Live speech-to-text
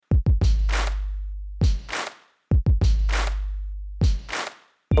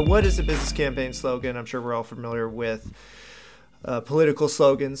What is a business campaign slogan? I'm sure we're all familiar with political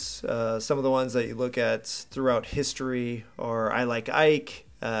slogans. Some of the ones that you look at throughout history are "I like Ike,"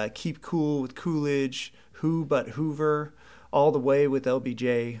 "Keep cool with Coolidge," "Who but Hoover," "All the way with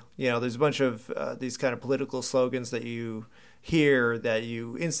LBJ." There's a bunch of these kind of political slogans that you hear that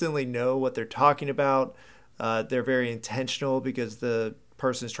you instantly know what they're talking about. They're very intentional because the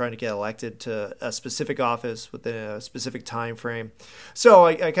person is trying to get elected to a specific office within a specific time frame. So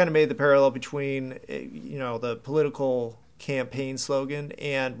I kind of made the parallel between the political campaign slogan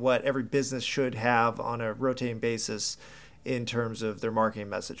and what every business should have on a rotating basis in terms of their marketing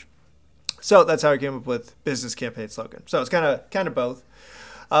message. So that's how I came up with business campaign slogan. So it's kind of both.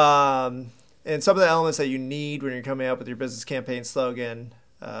 And some of the elements that you need when you're coming up with your business campaign slogan,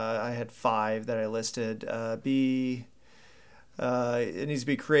 I had 5 that I listed. It needs to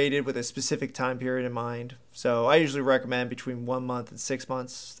be created with a specific time period in mind. So I usually recommend between 1 month and 6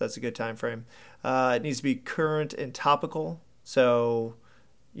 months. That's a good time frame. It needs to be current and topical. So,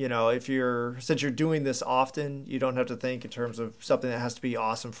 since you're doing this often, you don't have to think in terms of something that has to be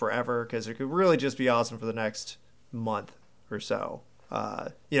awesome forever, because it could really just be awesome for the next month or so.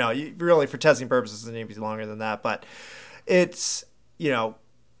 Really for testing purposes, it needs to be longer than that, but it's,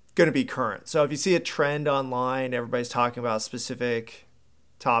 going to be current. So if you see a trend online, everybody's talking about a specific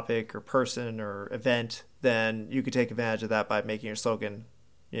topic or person or event, then you could take advantage of that by making your slogan,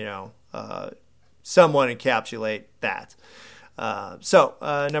 somewhat encapsulate that.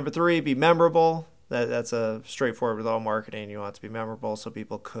 Number 3, be memorable. That's a straightforward with all marketing. You want it to be memorable so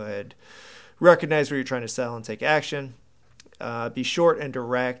people could recognize what you're trying to sell and take action. Be short and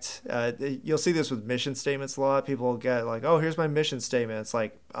direct. You'll see this with mission statements a lot. People get like, oh, here's my mission statement. It's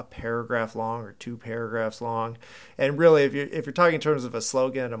like a paragraph long or 2 paragraphs long. And really, if you're talking in terms of a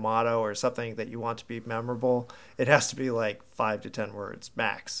slogan, a motto, or something that you want to be memorable, it has to be like 5 to 10 words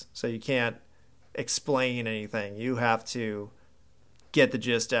max. So you can't explain anything. You have to get the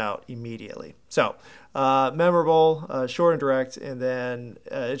gist out immediately. So memorable, short and direct, and then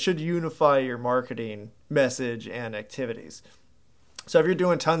it should unify your marketing message and activities. So if you're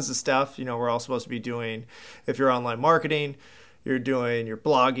doing tons of stuff, we're all supposed to be doing, if you're online marketing, you're doing your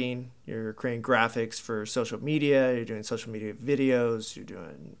blogging, you're creating graphics for social media, you're doing social media videos, you're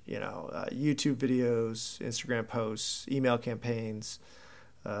doing, YouTube videos, Instagram posts, email campaigns,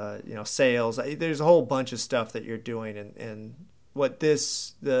 sales. There's a whole bunch of stuff that you're doing, and what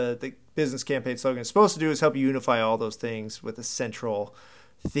the business campaign slogan is supposed to do is help you unify all those things with a central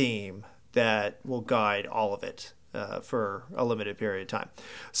theme that will guide all of it for a limited period of time.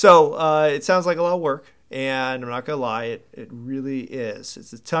 So it sounds like a lot of work, and I'm not going to lie, it really is.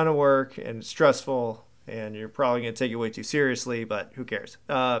 It's a ton of work, and it's stressful, and you're probably going to take it way too seriously, but who cares?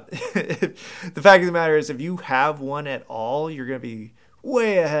 The fact of the matter is, if you have one at all, you're going to be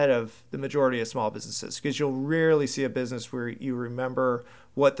way ahead of the majority of small businesses, because you'll rarely see a business where you remember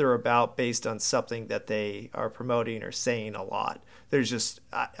what they're about based on something that they are promoting or saying a lot. There's just,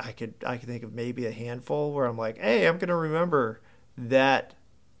 I could think of maybe a handful where I'm like, hey, I'm going to remember that,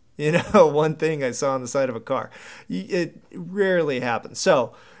 one thing I saw on the side of a car. It rarely happens.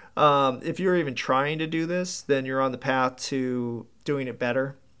 So if you're even trying to do this, then you're on the path to doing it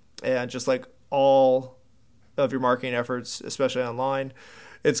better. And just like all of your marketing efforts, especially online,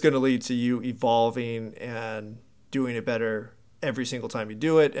 it's going to lead to you evolving and doing it better every single time you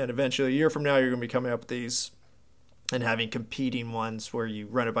do it. And eventually, a year from now, you're going to be coming up with these and having competing ones where you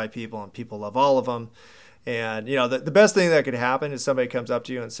run it by people and people love all of them. And, the best thing that could happen is somebody comes up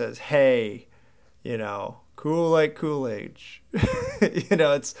to you and says, hey, cool like Coolidge.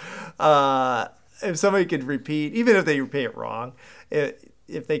 It's if somebody could repeat, even if they repeat it wrong,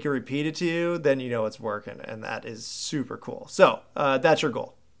 if they can repeat it to you, then it's working, and that is super cool. So that's your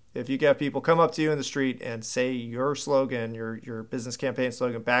goal. If you get people come up to you in the street and say your slogan, your business campaign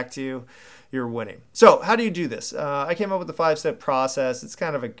slogan back to you, you're winning. So how do you do this? I came up with a 5-step process. It's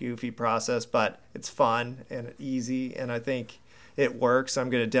kind of a goofy process, but it's fun and easy, and I think it works. I'm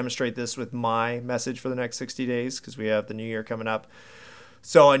going to demonstrate this with my message for the next 60 days because we have the new year coming up.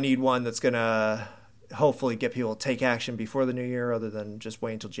 So I need one that's going to hopefully get people to take action before the new year, other than just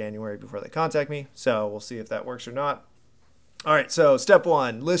wait until January before they contact me. So we'll see if that works or not. All right, so step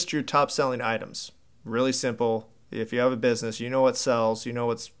 1, list your top selling items. Really simple. If you have a business, you know what sells, you know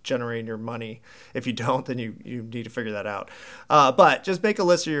what's generating your money. If you don't, then you need to figure that out. But just make a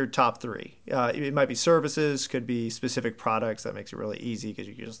list of your top 3. It might be services, could be specific products. That makes it really easy because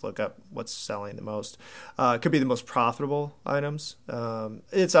you can just look up what's selling the most. It could be the most profitable items.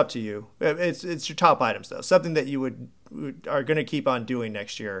 It's up to you. It's your top items, though. Something that you are going to keep on doing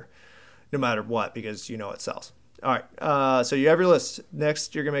next year no matter what, because you know it sells. All right. So you have your list.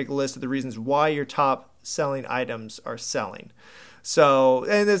 Next, you're going to make a list of the reasons why your top selling items are selling. So,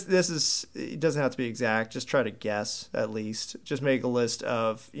 and this is, it doesn't have to be exact. Just try to guess at least. Just make a list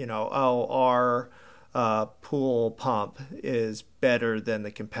of, our pool pump is better than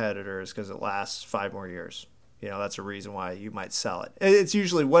the competitors because it lasts 5 more years. That's a reason why you might sell it. It's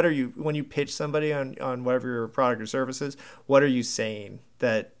usually when you pitch somebody on whatever your product or service is, what are you saying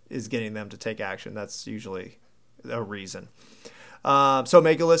that is getting them to take action? That's usually a reason. So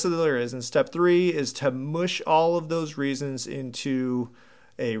make a list of the reasons. Step 3 is to mush all of those reasons into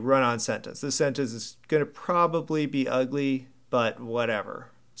a run-on sentence. This sentence is going to probably be ugly, but whatever.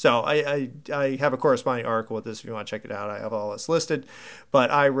 So I have a corresponding article with this if you want to check it out. I have all this listed.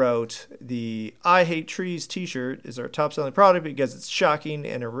 But I wrote the I Hate Trees t-shirt is our top selling product because it's shocking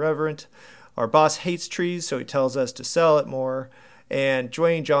and irreverent. Our boss hates trees, so he tells us to sell it more. And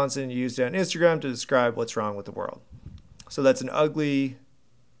Dwayne Johnson used it on Instagram to describe what's wrong with the world. So that's an ugly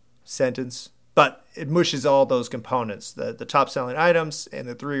sentence, but it mushes all those components, the top selling items and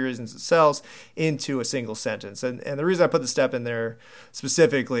the 3 reasons it sells, into a single sentence. And the reason I put the step in there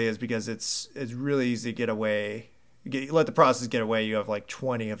specifically is because it's really easy to get away. Let the process get away. You have like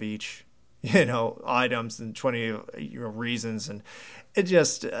 20 of each, items and 20 reasons, and it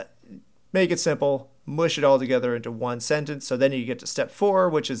just make it simple. Mush it all together into one sentence. So then you get to step 4,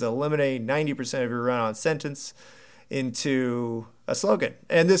 which is eliminating 90% of your run-on sentence into a slogan.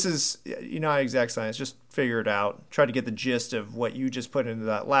 And this is not exact science. Just figure it out. Try to get the gist of what you just put into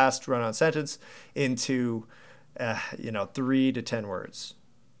that last run-on sentence into 3 to 10 words.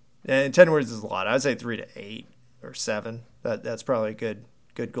 And 10 words is a lot. I'd say 3 to 8 or 7. That's probably a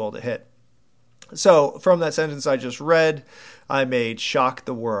good goal to hit. So from that sentence I just read, I made shock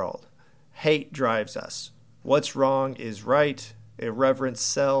the world. Hate drives us. What's wrong is right. Irreverence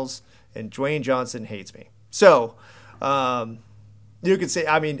sells. And Dwayne Johnson hates me. So you could say,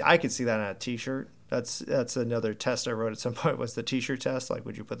 I could see that on a t-shirt. That's another test I wrote at some point, was the t-shirt test. Like,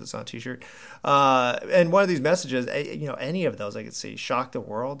 would you put this on a t-shirt? And one of these messages, any of those I could see. Shock the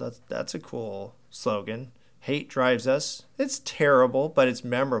world. That's a cool slogan. Hate drives us. It's terrible, but it's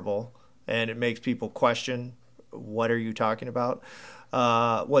memorable. And it makes people question, what are you talking about?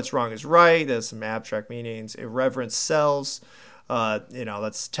 What's wrong is right. There's some abstract meanings. Irreverence sells.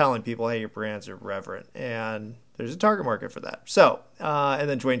 That's telling people, hey, your brands are irreverent. And there's a target market for that. So, and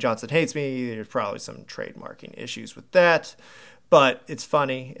then Dwayne Johnson hates me. There's probably some trademarking issues with that. But it's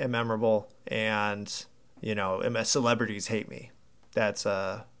funny and memorable. And, celebrities hate me. That's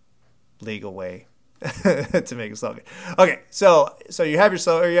a legal way to make a slogan. Okay, so you have your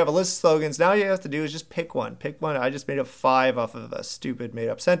slogan, you have a list of slogans. Now all you have to do is just pick one. Pick one. I just made up 5 off of a stupid made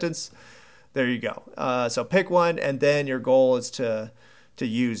up sentence. There you go. So pick one, and then your goal is to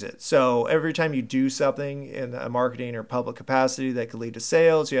use it. So every time you do something in a marketing or public capacity that could lead to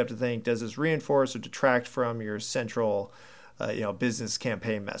sales, you have to think, does this reinforce or detract from your central business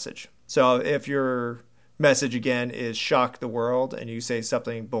campaign message? So if your message again is shock the world, and you say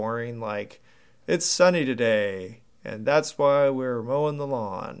something boring like, it's sunny today, and that's why we're mowing the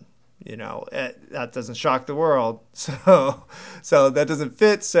lawn. That doesn't shock the world. So that doesn't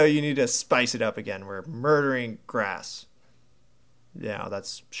fit. So you need to spice it up again. We're murdering grass.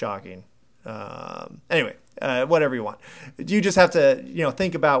 That's shocking. Anyway, whatever you want. You just have to,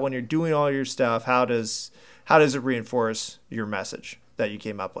 think about when you're doing all your stuff, how does it reinforce your message that you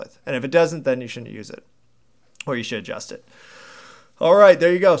came up with? And if it doesn't, then you shouldn't use it, or you should adjust it. All right,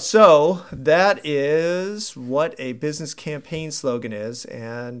 there you go. So that is what a business campaign slogan is,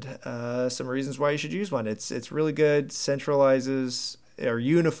 and some reasons why you should use one. It's really good, centralizes or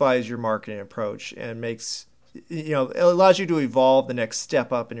unifies your marketing approach, and makes, it allows you to evolve the next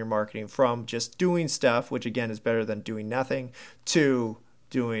step up in your marketing from just doing stuff, which again is better than doing nothing, to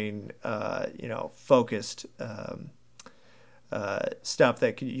doing, focused stuff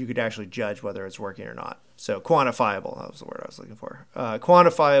that you could actually judge whether it's working or not. So quantifiable, that was the word I was looking for.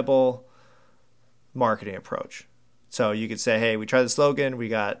 Quantifiable marketing approach. So you could say, hey, we tried the slogan, we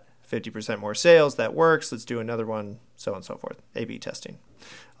got 50% more sales, that works, let's do another one, so on and so forth. A/B testing,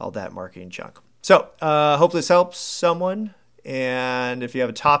 all that marketing junk. So hope this helps someone. And if you have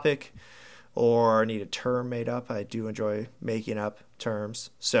a topic or need a term made up, I do enjoy making up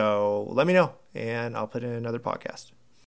terms. So let me know, and I'll put in another podcast.